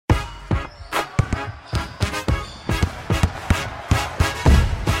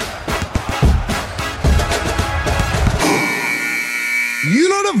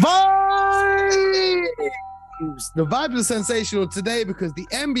The vibes are sensational today because the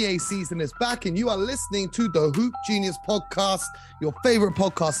NBA season is back and you are listening to the Hoop Genius podcast, your favorite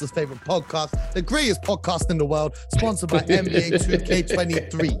podcaster's favorite podcast, the greatest podcast in the world, sponsored by NBA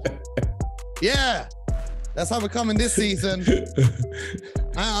 2K23. Yeah, that's how we're coming this season.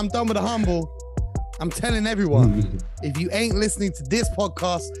 I'm done with the humble. I'm telling everyone, if you ain't listening to this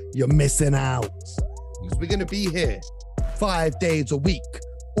podcast, you're missing out. Because we're going to be here 5 days a week,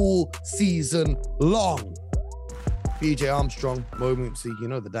 all season long. BJ Armstrong, Mo Moopsy, you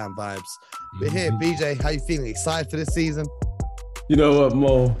know the damn vibes. We're here, BJ. How you feeling? Excited for this season? You know what,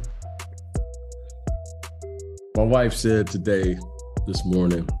 Mo? My wife said this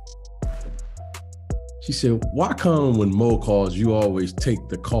morning, she said, why come when Mo calls, you always take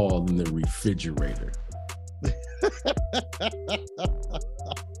the call in the refrigerator?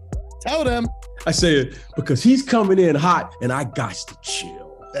 Tell them. I said, because he's coming in hot and I got to chill.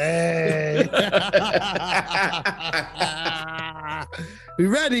 Hey. We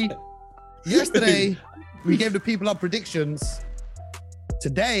ready? Yesterday, we gave the people our predictions.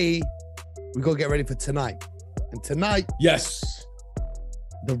 Today, we got to get ready for tonight. And tonight, yes,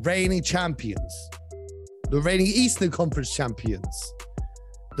 the reigning champions, the reigning Eastern Conference champions,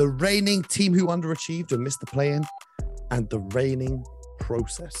 the reigning team who underachieved and missed the play-in, and the reigning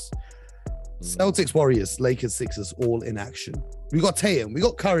process. Celtics, Warriors, Lakers, Sixers, all in action. We got Tatum, we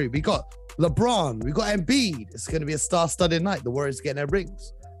got Curry, we got LeBron, we got Embiid. It's going to be a star-studded night. The Warriors getting their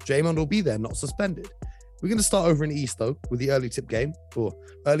rings. Draymond will be there, not suspended. We're going to start over in the East, though, with the early tip game, or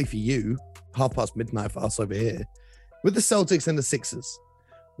early for you, midnight for us over here, with the Celtics and the Sixers.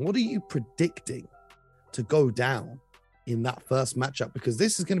 What are you predicting to go down in that first matchup? Because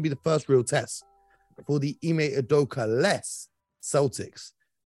this is going to be the first real test for the Ime Udoka-less Celtics.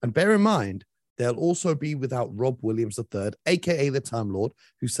 And bear in mind, they'll also be without Rob Williams III, a.k.a. the Time Lord,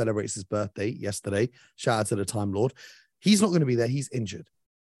 who celebrates his birthday yesterday. Shout out to the Time Lord. He's not going to be there. He's injured.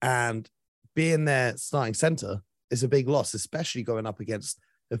 And being their starting center is a big loss, especially going up against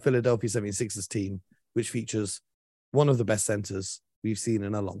the Philadelphia 76ers team, which features one of the best centers we've seen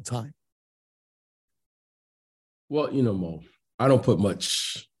in a long time. Well, you know, Mo, I don't put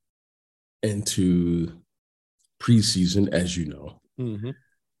much into preseason, as you know. Mm-hmm.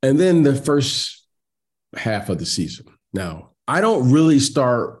 And then the first half of the season. Now, I don't really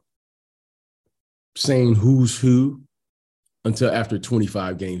start saying who's who until after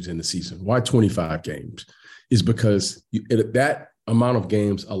 25 games in the season. Why 25 games? Is because that amount of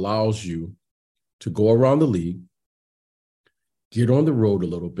games allows you to go around the league, get on the road a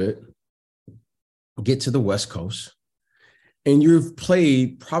little bit, get to the West Coast, and you've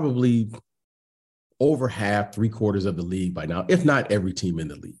played probably over half, 3/4 of the league by now, if not every team in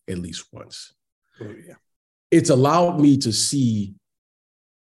the league, at least once. Oh, yeah. It's allowed me to see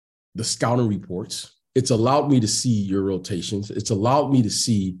the scouting reports. It's allowed me to see your rotations. It's allowed me to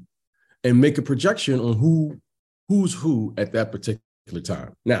see and make a projection on who's who at that particular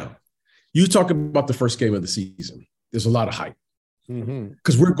time. Now, you talk about the first game of the season. There's a lot of hype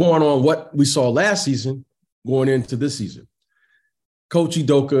because we're going on what we saw last season going into this season. Coach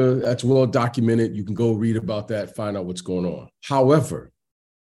Udoka, that's well documented. You can go read about that, find out what's going on. However,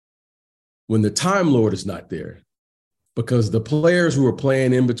 when the Time Lord is not there, because the players who are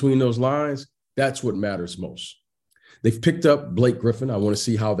playing in between those lines, that's what matters most. They've picked up Blake Griffin. I want to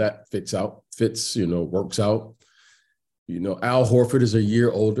see how that works out. Al Horford is a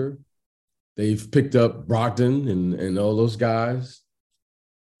year older. They've picked up Brogdon and all those guys.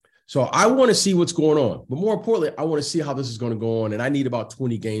 So I want to see what's going on. But more importantly, I want to see how this is going to go on. And I need about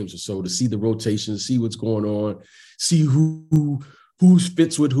 20 games or so to see the rotations, see what's going on, see who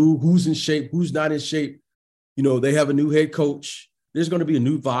fits with who's in shape, who's not in shape. You know, they have a new head coach. There's going to be a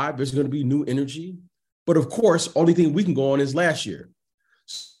new vibe. There's going to be new energy. But of course, only thing we can go on is last year.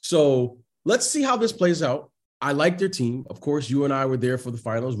 So let's see how this plays out. I like their team. Of course, you and I were there for the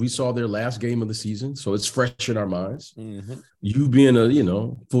finals. We saw their last game of the season, so it's fresh in our minds. Mm-hmm. You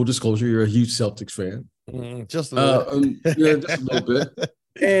being full disclosure, you're a huge Celtics fan. Just a little bit. Yeah, just a little bit.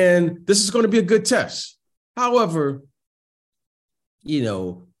 And this is going to be a good test. However,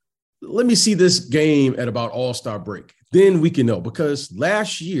 let me see this game at about All-Star break. Then we can know, because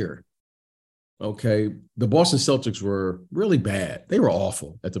last year, the Boston Celtics were really bad. They were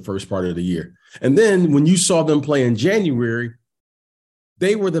awful at the first part of the year. And then when you saw them play in January,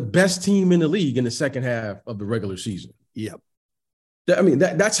 they were the best team in the league in the second half of the regular season. Yep. I mean,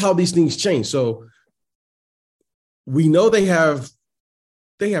 that's how these things change. So we know they have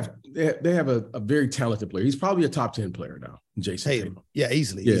a very talented player. He's probably a top 10 player now, Jason Tatum. Yeah,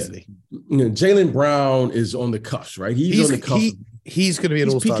 easily. Jaylen Brown is on the cusp, right? He's on the cusp. He's going to be an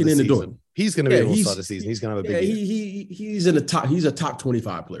all-star peaking this in the season. door. He's going to be an all-star this season. He's going to have a big year. He's in the top. He's a top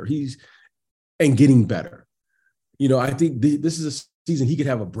 25 player. And getting better. I think this is a season he could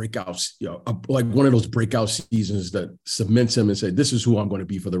have a breakout, like one of those breakout seasons that cements him and say, this is who I'm going to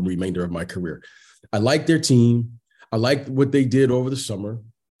be for the remainder of my career. I like their team. I like what they did over the summer,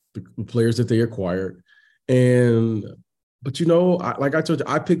 the players that they acquired. But like I told you,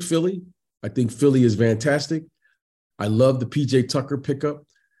 I picked Philly. I think Philly is fantastic. I love the PJ Tucker pickup.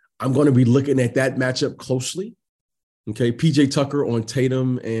 I'm going to be looking at that matchup closely. Okay, PJ Tucker on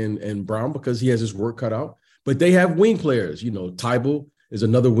Tatum and Brown because he has his work cut out. But they have wing players. Tybalt is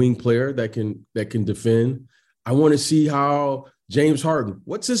another wing player that can defend. I want to see how James Harden,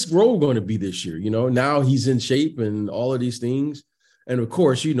 what's his role going to be this year? Now he's in shape and all of these things. And of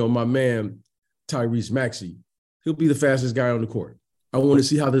course, my man, Tyrese Maxey, he'll be the fastest guy on the court. I want to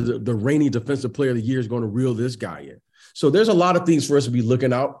see how the reigning defensive player of the year is going to reel this guy in. So there's a lot of things for us to be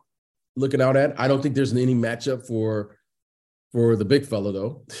looking out at. I don't think there's any matchup for the big fella,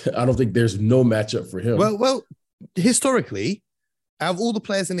 though. I don't think there's no matchup for him. Well, historically, out of all the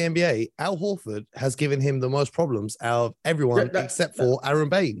players in the NBA, Al Horford has given him the most problems out of everyone except for Aaron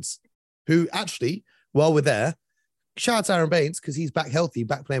Baines, who actually, while we're there, shout out to Aaron Baines because he's back healthy,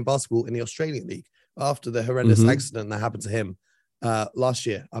 back playing basketball in the Australian League after the horrendous accident that happened to him last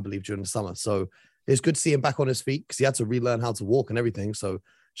year, I believe, during the summer. So it's good to see him back on his feet because he had to relearn how to walk and everything. So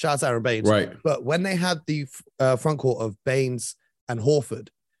shout out to Aaron Baines. Right. But when they had the front court of Baines and Horford,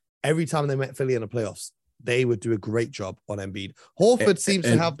 every time they met Philly in the playoffs, they would do a great job on Embiid. Horford seems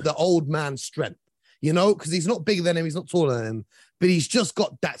to have the old man strength, because he's not bigger than him, he's not taller than him, but he's just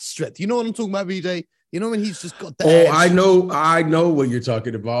got that strength. You know what I'm talking about, BJ? When he's just got that. Oh, edge. I know what you're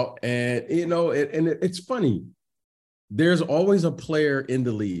talking about. And, it's funny. There's always a player in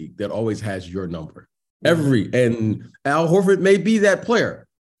the league that always has your number. And Al Horford may be that player.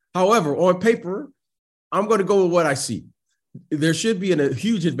 However, on paper, I'm going to go with what I see. There should be a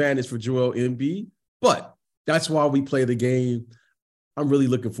huge advantage for Joel Embiid, but that's why we play the game. I'm really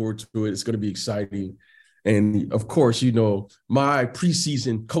looking forward to it. It's going to be exciting. And of course, my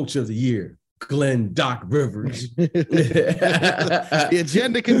preseason coach of the year, Glenn Doc Rivers. The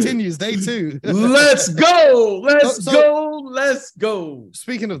agenda continues, day 2. Let's go. Let's go.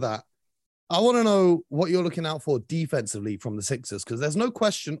 Speaking of that, I want to know what you're looking out for defensively from the Sixers, because there's no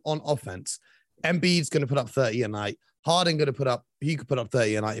question on offense. Embiid's going to put up 30 a night. Harden could put up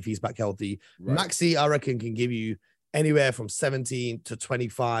 30 a night if he's back healthy. Right. Maxey, I reckon, can give you anywhere from 17 to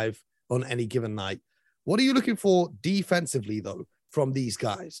 25 on any given night. What are you looking for defensively, though, from these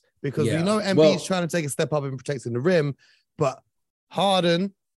guys? Because we know Embiid's trying to take a step up in protecting the rim, but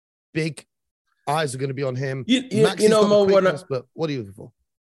Harden, big eyes are going to be on him. But what are you looking for?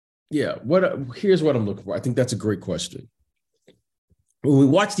 Yeah, here's what I'm looking for. I think that's a great question. When we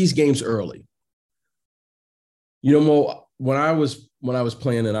watch these games early, Mo, when I was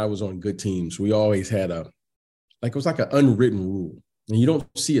playing and I was on good teams, we always had it was like an unwritten rule, and you don't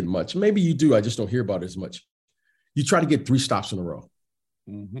see it much. Maybe you do. I just don't hear about it as much. You try to get 3 stops in a row,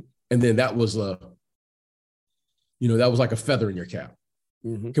 and then that was like a feather in your cap.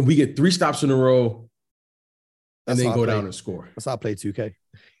 Can we get 3 stops in a row, and then go down and score? That's how I play 2K.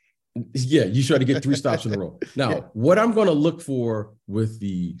 Yeah, you try to get 3 stops in a row. Now, what I'm going to look for with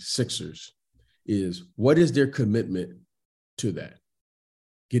the Sixers is what is their commitment to that,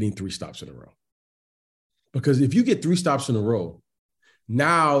 getting 3 stops in a row? Because if you get 3 stops in a row,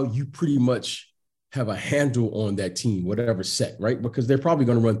 now you pretty much have a handle on that team, whatever set, right? Because they're probably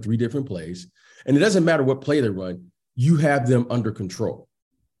going to run 3 different plays. And it doesn't matter what play they run, you have them under control.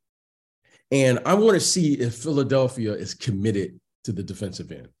 And I want to see if Philadelphia is committed to the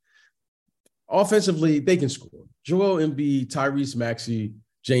defensive end. Offensively, they can score. Joel Embiid, Tyrese Maxey,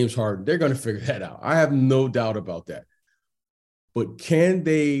 James Harden, they're going to figure that out. I have no doubt about that. But can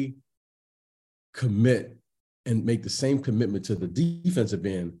they commit and make the same commitment to the defensive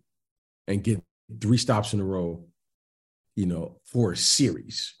end and get 3 stops in a row, for a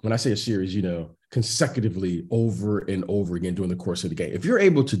series? When I say a series, consecutively over and over again during the course of the game. If you're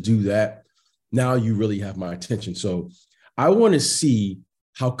able to do that, now you really have my attention. So I want to see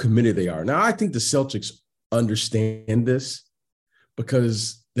how committed they are. Now, I think the Celtics understand this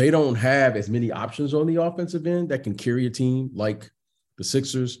because they don't have as many options on the offensive end that can carry a team like the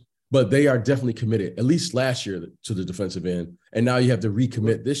Sixers, but they are definitely committed, at least last year, to the defensive end. And now you have to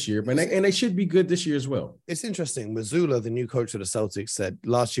recommit this year, and they should be good this year as well. It's interesting. Mazzulla, the new coach of the Celtics, said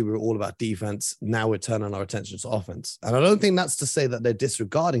last year we were all about defense. Now we're turning our attention to offense. And I don't think that's to say that they're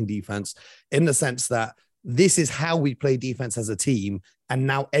disregarding defense, in the sense that this is how we play defense as a team. And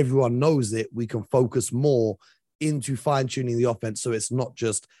now everyone knows it. We can focus more into fine-tuning the offense so it's not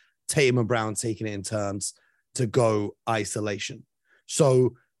just Tatum and Brown taking it in turns to go isolation.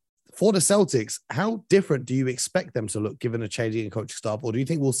 So for the Celtics, how different do you expect them to look given a changing in coaching staff? Or do you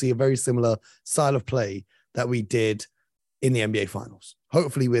think we'll see a very similar style of play that we did in the NBA Finals?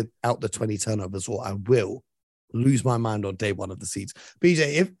 Hopefully without the 20 turnovers, or I will lose my mind on day one of the seeds.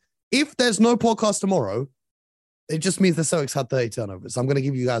 BJ, if there's no podcast tomorrow, it just means the Celtics had 30 turnovers. I'm going to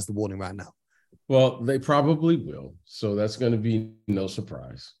give you guys the warning right now. Well, they probably will. So that's going to be no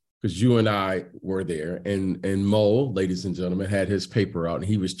surprise because you and I were there. And Mo, ladies and gentlemen, had his paper out and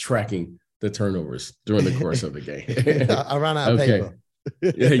he was tracking the turnovers during the course of the game. I ran out of paper.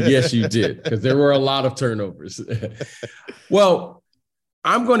 Yes, you did, because there were a lot of turnovers. Well,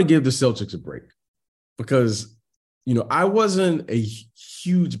 I'm going to give the Celtics a break because, I wasn't a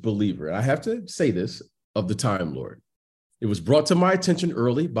huge believer. I have to say this of the Time Lord. It was brought to my attention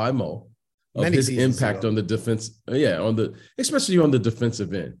early by Mo of his impact on the defense. Especially on the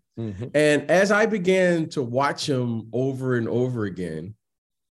defensive end. Mm-hmm. And as I began to watch him over and over again,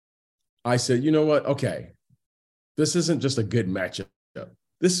 I said, you know what? Okay, this isn't just a good matchup.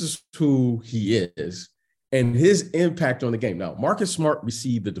 This is who he is and his impact on the game. Now, Marcus Smart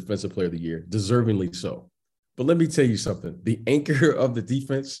received the Defensive Player of the Year, deservingly so. But let me tell you something. The anchor of the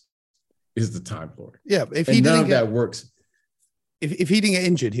defense is the Time Lord. Yeah, if he didn't that works. If he didn't get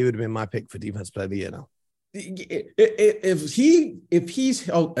injured, he would have been my pick for Defensive Player of the Year now. If he's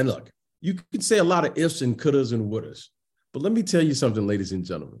and look, you could say a lot of ifs and couldas and wouldas, but let me tell you something, ladies and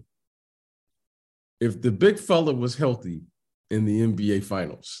gentlemen. If the big fella was healthy in the NBA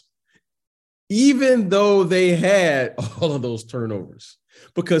Finals, even though they had all of those turnovers,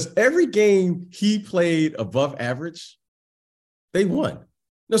 because every game he played above average, they won.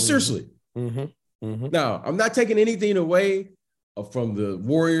 No, seriously. Mm-hmm. Mm-hmm. Now, I'm not taking anything away from the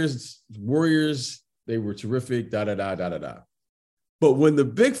Warriors. Warriors, they were terrific, da-da-da. But when the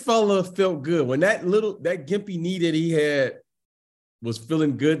big fella felt good, when that gimpy knee that he had was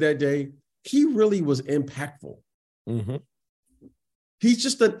feeling good that day, he really was impactful. Mm-hmm. He's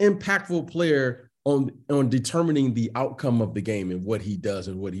just an impactful player on determining the outcome of the game and what he does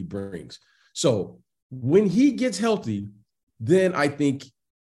and what he brings. So when he gets healthy, then I think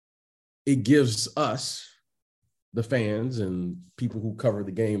it gives us, the fans and people who cover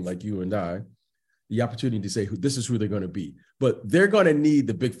the game like you and I, the opportunity to say this is who they're going to be. But they're going to need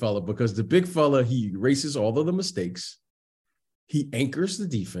the big fella because the big fella, he erases all of the mistakes. He anchors the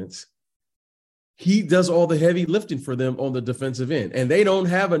defense. He does all the heavy lifting for them on the defensive end. And they don't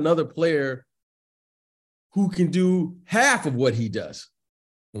have another player who can do half of what he does.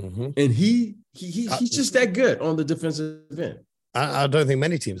 Mm-hmm. And he's just that good on the defensive end. I don't think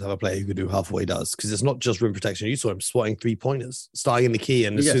many teams have a player who could do half of what he does because it's not just rim protection. You saw him swatting 3-pointers, starting in the key,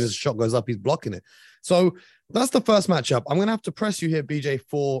 and as soon as the shot goes up, he's blocking it. So that's the first matchup. I'm going to have to press you here, BJ,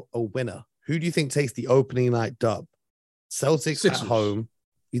 for a winner. Who do you think takes the opening night dub? Celtics Sixers. At home.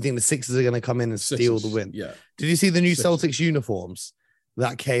 You think the Sixers are going to come in and steal the win? Yeah. Did you see the new Celtics uniforms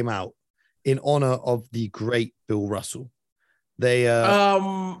that came out in honor of the great Bill Russell? They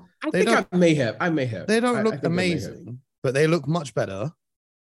I think I may have. They don't look amazing, but they look much better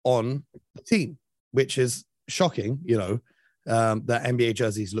on the team, which is shocking. That NBA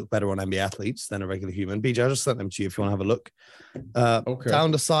jerseys look better on NBA athletes than a regular human. BJ, I just sent them to you if you want to have a look. Okay.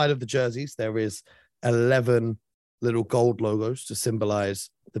 Down the side of the jerseys, there is 11 little gold logos to symbolize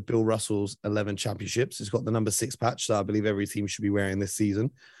the Bill Russell's 11 championships. It's got the number 6 patch that I believe every team should be wearing this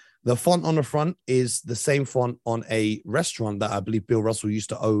season. The font on the front is the same font on a restaurant that I believe Bill Russell used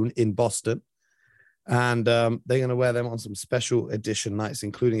to own in Boston. And they're going to wear them on some special edition nights,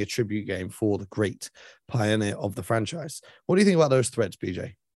 including a tribute game for the great pioneer of the franchise. What do you think about those threads,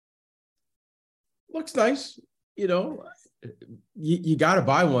 BJ? Looks nice. You got to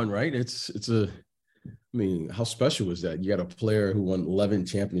buy one, right? How special is that? You got a player who won 11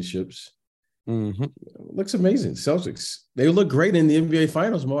 championships. Mm-hmm. Looks amazing. Celtics, they look great in the NBA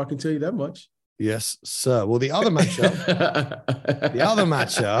Finals, Mo. I can tell you that much. Yes, sir. Well, the other matchup,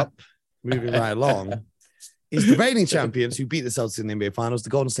 moving right along, is the reigning champions who beat the Celtics in the NBA Finals, the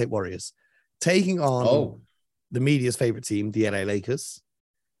Golden State Warriors, taking on the media's favorite team, the LA Lakers.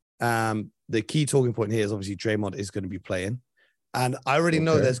 The key talking point here is obviously Draymond is going to be playing. And I already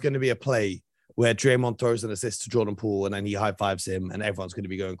know there's going to be a play where Draymond throws an assist to Jordan Poole and then he high-fives him and everyone's going to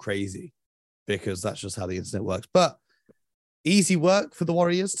be going crazy because that's just how the internet works. But easy work for the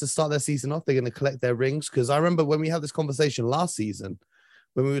Warriors to start their season off. They're going to collect their rings because I remember when we had this conversation last season,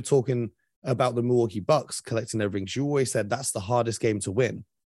 when we were talking about the Milwaukee Bucks collecting their rings, you always said that's the hardest game to win,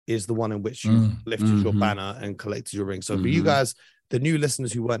 is the one in which you lifted your banner and collected your ring. So for you guys, the new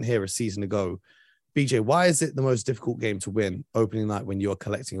listeners who weren't here a season ago, BJ, why is it the most difficult game to win opening night when you're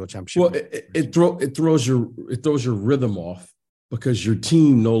collecting your championship? Well, it throws your rhythm off because your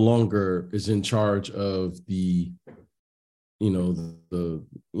team no longer is in charge of the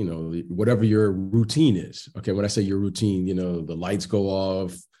whatever your routine is. Okay, when I say your routine, the lights go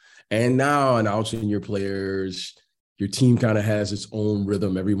off, and now announcing your players, your team kind of has its own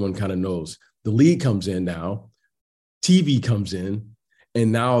rhythm. Everyone kind of knows. The league comes in now, TV comes in,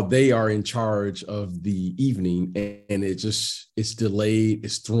 and now they are in charge of the evening, and it's delayed.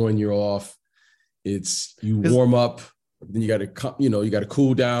 It's throwing you off. You warm up, then you got to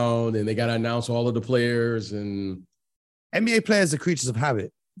cool down, and they got to announce all of the players. And NBA players are creatures of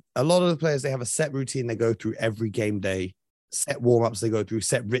habit. A lot of the players, they have a set routine they go through every game day, set warm-ups they go through,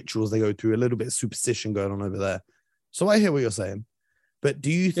 set rituals they go through, a little bit of superstition going on over there. So I hear what you're saying. But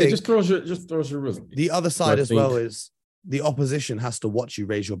do you think it just throws your rhythm? The other side as well is the opposition has to watch you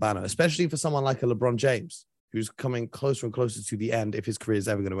raise your banner, especially for someone like a LeBron James, who's coming closer and closer to the end, if his career is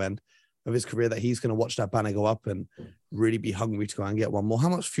ever going to end, of his career, that he's going to watch that banner go up and really be hungry to go and get one more. How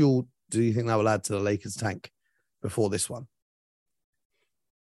much fuel do you think that will add to the Lakers tank before this one?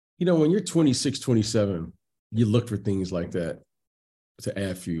 When you're 26, 27, you look for things like that to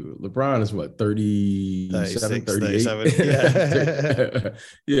add fuel. LeBron is what, 37, 38?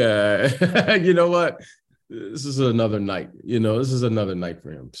 Yeah. You know what? This is another night. This is another night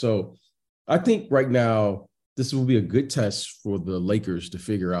for him. So I think right now, this will be a good test for the Lakers to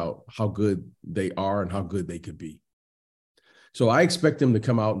figure out how good they are and how good they could be. So I expect them to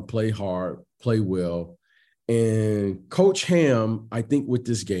come out and play hard, play well. And Coach Ham, I think with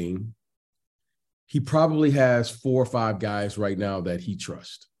this game, he probably has 4 or 5 guys right now that he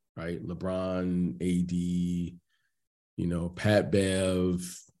trusts, right? LeBron, AD, Pat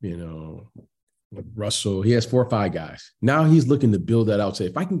Bev, Russell. He has 4 or 5 guys. Now he's looking to build that out. Say,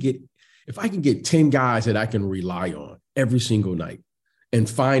 if I can get 10 guys that I can rely on every single night and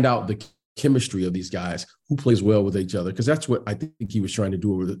find out the chemistry of these guys, who plays well with each other, because that's what I think he was trying to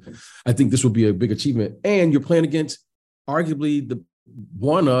do. I think this will be a big achievement. And you're playing against arguably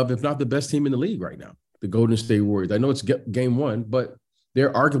one of, if not the best team in the league right now, the Golden State Warriors. I know it's game 1, but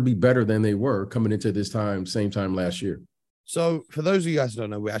they're arguably better than they were coming into this same time last year. So for those of you guys who don't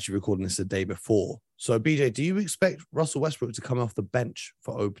know, we're actually recording this the day before. So BJ, do you expect Russell Westbrook to come off the bench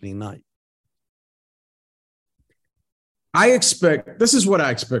for opening night? This is what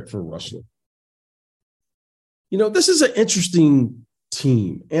I expect for Russell. This is an interesting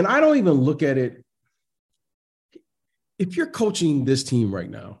team, and I don't even look at it. If you're coaching this team right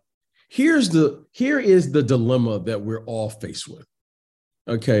now, here is the dilemma that we're all faced with.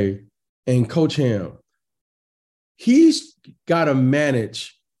 Okay. And Coach Ham, he's got to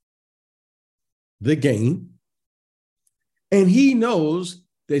manage the game, and he knows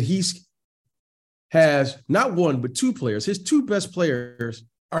that has not 1, but 2 players. His 2 best players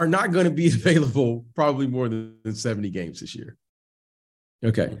are not going to be available probably more than 70 games this year.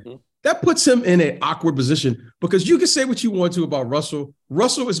 Okay. Mm-hmm. That puts him in an awkward position because you can say what you want to about Russell.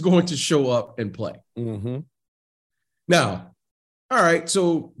 Russell is going to show up and play. Mm-hmm. Now, all right,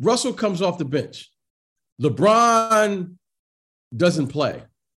 so Russell comes off the bench. LeBron doesn't play.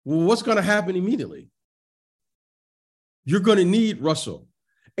 Well, what's going to happen immediately? You're going to need Russell.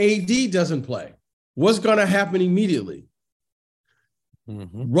 AD doesn't play. What's going to happen immediately?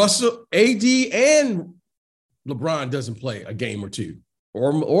 Mm-hmm. Russell, AD, and LeBron doesn't play a game or 2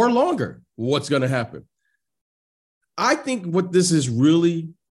 or longer. What's going to happen? I think what this is really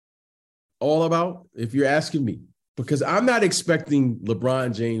all about, if you're asking me, because I'm not expecting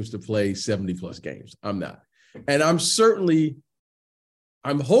LeBron James to play 70-plus games. I'm not. And I'm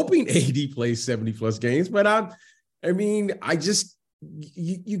hoping AD plays 70-plus games, but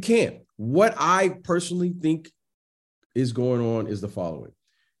you can't. What I personally think is going on is the following.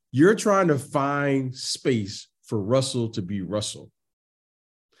 You're trying to find space for Russell to be Russell.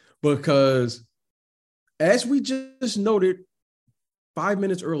 Because as we just noted 5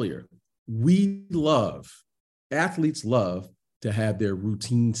 minutes earlier, athletes love to have their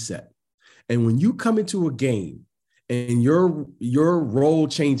routine set. And when you come into a game and your role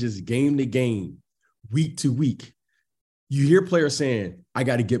changes game to game, week to week, you hear players saying, I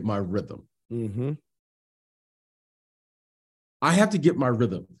got to get my rhythm. Mm-hmm. I have to get my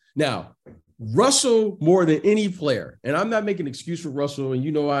rhythm. Now, Russell, more than any player, and I'm not making an excuse for Russell,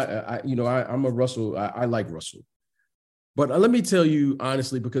 and I'm a Russell, I like Russell. But let me tell you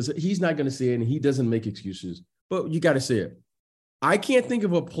honestly, because he's not going to say it and he doesn't make excuses, but you got to say it. I can't think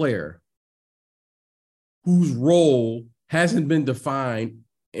of a player whose role hasn't been defined,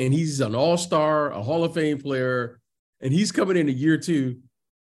 and he's an all-star, a Hall of Fame player, and he's coming in a year 2,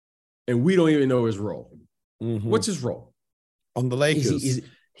 and we don't even know his role. Mm-hmm. What's his role? On the Lakers. With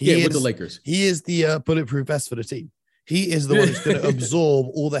the Lakers. He is the bulletproof vest for the team. He is the one who's going to absorb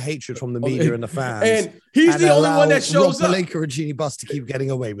all the hatred from the media and the fans. And he's the only one that shows Rob up. Pelinka and Jeannie Buss to keep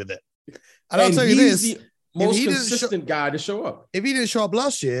getting away with it. And I'll tell you this. The most consistent guy to show up. If he didn't show up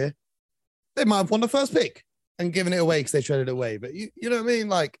last year, they might have won the first pick and given it away because they traded it away. But you know what I mean?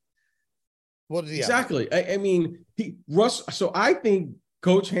 Like, what did he exactly? I mean, Russ. So I think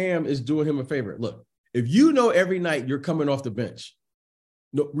Coach Ham is doing him a favor. Look, if you know every night you're coming off the bench,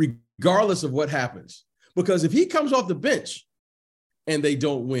 regardless of what happens, because if he comes off the bench and they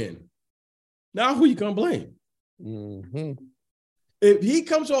don't win, now who you gonna blame? Mm-hmm. If he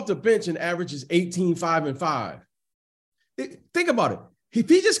comes off the bench and averages 18, 5, and 5, think about it. If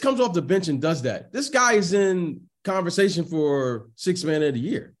he just comes off the bench and does that, this guy is in conversation for Sixth Man of the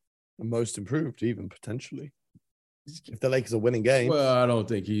Year. The most improved, even potentially. If the Lakers are winning games. Well, I don't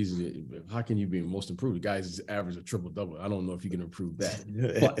think he's. How can you be most improved? The guy's average a triple-double. I don't know if you can improve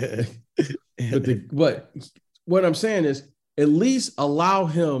that. But what I'm saying is at least allow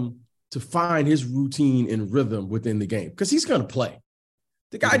him to find his routine and rhythm within the game because he's going to play.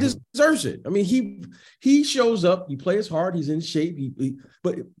 The guy deserves it. I mean, he shows up, he plays hard, he's in shape,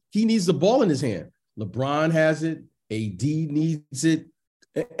 but he needs the ball in his hand. LeBron has it, AD needs it.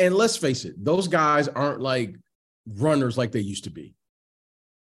 And let's face it, those guys aren't like runners like they used to be.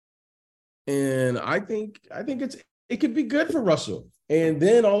 And I think it could be good for Russell. And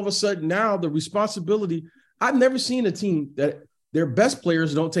then all of a sudden now the responsibility, I've never seen a team that their best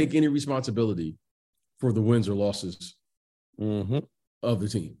players don't take any responsibility for the wins or losses of the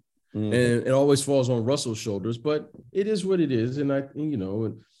team. And it always falls on Russell's shoulders, but it is what it is. And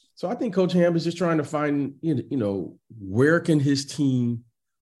so I think Coach Ham is just trying to find, where can his team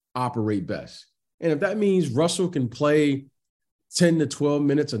operate best. And if that means Russell can play 10 to 12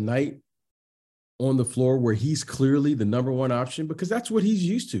 minutes a night on the floor where he's clearly the number one option, because that's what he's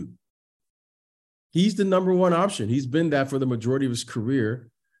used to. He's the number one option. He's been that for the majority of his career.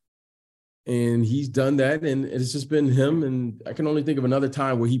 And he's done that. And it's just been him. And I can only think of another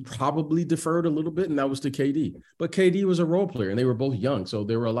time where he probably deferred a little bit, and that was to KD. But KD was a role player, and they were both young. So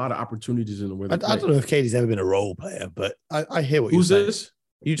there were a lot of opportunities in the way they played. I don't know if KD's ever been a role player, but I hear what you're saying. Who's this?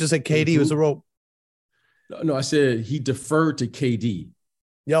 You just said KD was a role. No, I said he deferred to KD.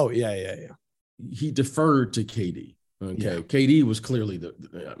 Oh, yeah. He deferred to KD. Okay. Yeah. KD was clearly he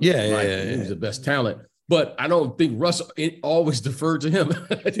was the best talent. But I don't think Russ always deferred to him.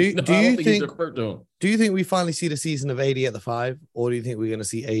 Do you think we finally see the season of AD at the 5, or do you think we're going to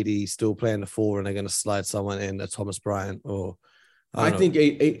see AD still playing the 4 and they're going to slide someone in, Thomas Bryant? Or I think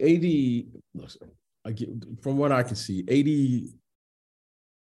AD. From what I can see, AD.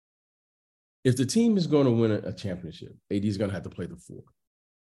 If the team is going to win a championship, AD is going to have to play the 4.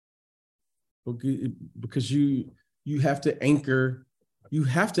 Because you have to anchor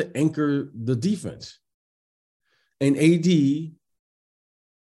the defense. And AD,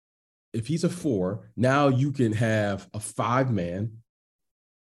 if he's a 4, now you can have a 5-man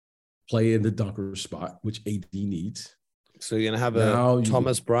play in the dunker spot, which AD needs. So you're going to have a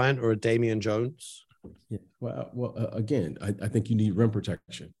Thomas Bryant or a Damian Jones? Yeah. Well, again, I think you need rim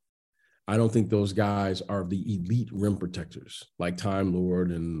protection. I don't think those guose are the elite rim protectors like Time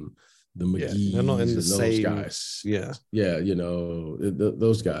Lord and the McGee's. They're not in the same guys. Yeah.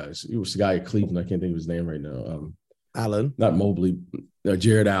 Those guys. It was the guy at Cleveland. I can't think of his name right now. Allen, not Mobley,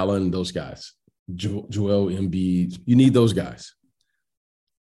 Jared Allen. Those guys. Joel Embiid. You need those guys.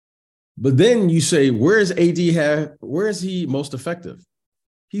 But then you say, where is he most effective?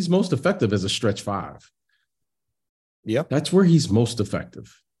 He's most effective as a stretch 5. Yeah, that's where he's most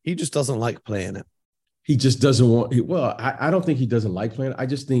effective. He just doesn't like playing it. He just doesn't want. I don't think he doesn't like playing it. I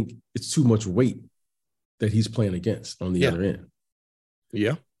just think it's too much weight that he's playing against on the other end.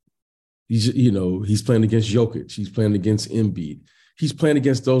 Yeah. He's playing against Jokic. He's playing against Embiid. He's playing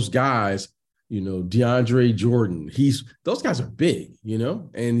against those guys, DeAndre Jordan. Those guys are big,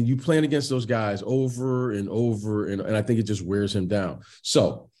 and you playing against those guys over and over. And I think it just wears him down.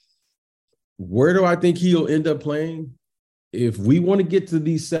 So where do I think he'll end up playing? If we want to get to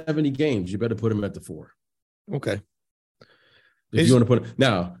these 70 games, you better put him at the 4. Okay. If you want to put him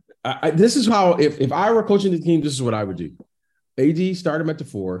now, this is how, if I were coaching the team, this is what I would do. AD, start him at the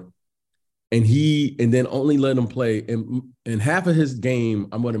 4, and then only let him play. And half of his game,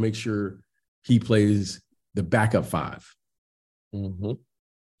 I'm going to make sure he plays the backup 5. Mm-hmm.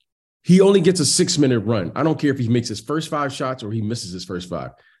 He only gets a 6-minute run. I don't care if he makes his first 5 shots or he misses his first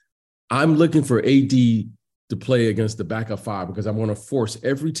 5. I'm looking for AD to play against the backup 5 because I want to force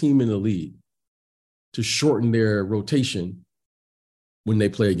every team in the league to shorten their rotation when they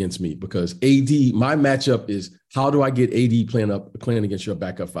play against me, because AD, my matchup is how do I get AD playing against your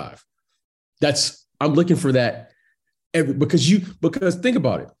backup five? I'm looking for that because think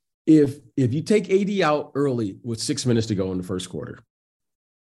about it. If you take AD out early with 6 minutes to go in the first quarter,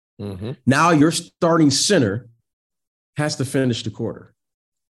 now your starting center has to finish the quarter.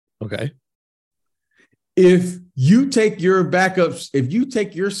 Okay. If you take your backups, if you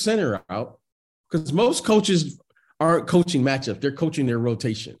take your center out, because most coaches aren't coaching matchup, they're coaching their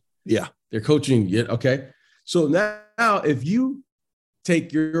rotation. Yeah. They're coaching it. Okay. So now if you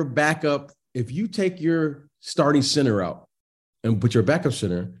take your backup, if you take your starting center out and put your backup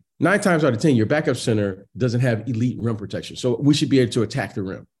center, 9 times out of 10, your backup center doesn't have elite rim protection. So we should be able to attack the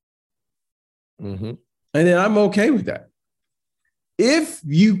rim. And then I'm okay with that. If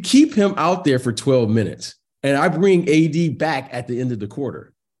you keep him out there for 12 minutes and I bring AD back at the end of the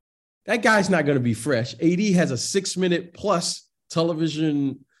quarter, that guy's not going to be fresh. AD has a 6-minute plus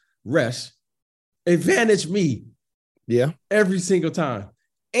television rest. Advantage me. Yeah. Every single time.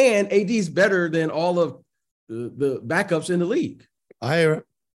 And AD is better than all of the backups in the league. I hear it.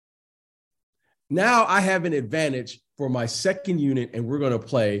 Now I have an advantage for my second unit, and we're going to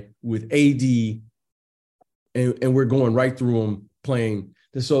play with AD, and we're going right through them playing.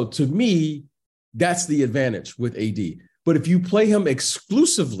 And so to me, that's the advantage with AD. But if you play him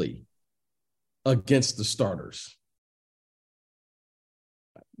exclusively against the starters,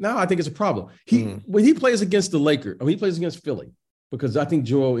 now I think it's a problem. When he plays against the Lakers, he plays against Philly, because I think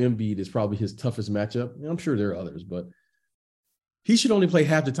Joel Embiid is probably his toughest matchup. I'm sure there are others, but he should only play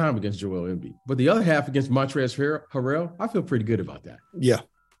half the time against Joel Embiid. But the other half against Montrezl Harrell, I feel pretty good about that. Yeah,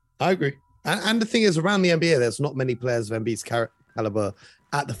 I agree. And the thing is, around the NBA, there's not many players of Embiid's caliber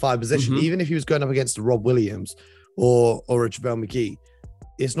at the 5 position. Even if he was going up against a Rob Williams or a JaVale McGee,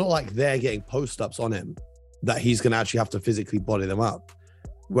 it's not like they're getting post-ups on him that he's going to actually have to physically body them up.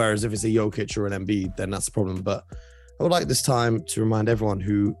 Whereas if it's a Jokic or an Embiid, then that's the problem. But I would like this time to remind everyone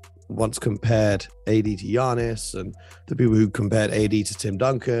who once compared AD to Giannis, and the people who compared AD to Tim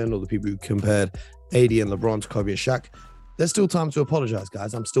Duncan, or the people who compared AD and LeBron to Kobe and Shaq, there's still time to apologize,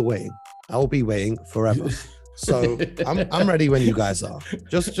 guys. I'm still waiting. I will be waiting forever. So I'm ready when you guys are.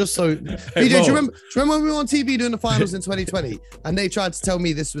 Just so, Hey, BJ, do you remember when we were on TV doing the finals in 2020, and they tried to tell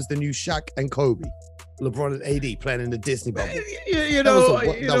me this was the new Shaq and Kobe, LeBron and AD playing in the Disney bubble? That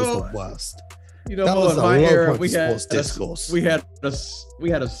was the worst. You know, that was in my era, we had discourse.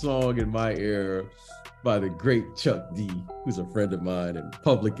 a song in my era by the great Chuck D, who's a friend of mine and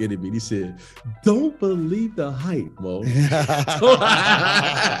Public Enemy. And he said, "Don't believe the hype, Mo."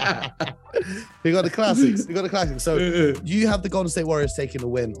 We got the classics. So you have the Golden State Warriors taking the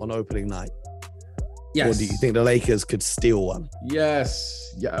win on opening night? Yes. Or do you think the Lakers could steal one? Yes.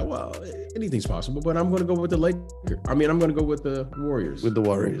 Yeah, well, anything's possible, but I'm going to go with the Lakers. I'm going to go with the Warriors. With the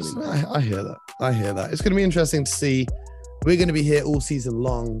Warriors. I hear that. It's going to be interesting to see. We're going to be here all season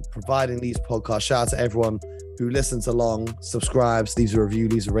long, providing these podcasts. Shout out to everyone who listens along, subscribes, leaves a review,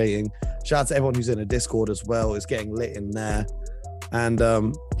 leaves a rating. Shout out to everyone who's in a Discord as well. It's getting lit in there. And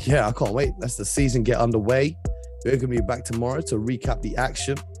yeah, I can't wait. Let's the season get underway. We're going to be back tomorrow to recap the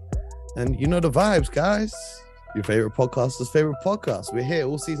action. And you know the vibes, guys. Your favorite podcaster's favorite podcast. We're here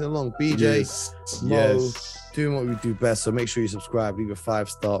all season long. BJ, Mo, doing what we do best. So make sure you subscribe, leave a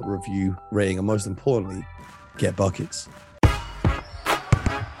 5-star review, rating, and most importantly, get buckets.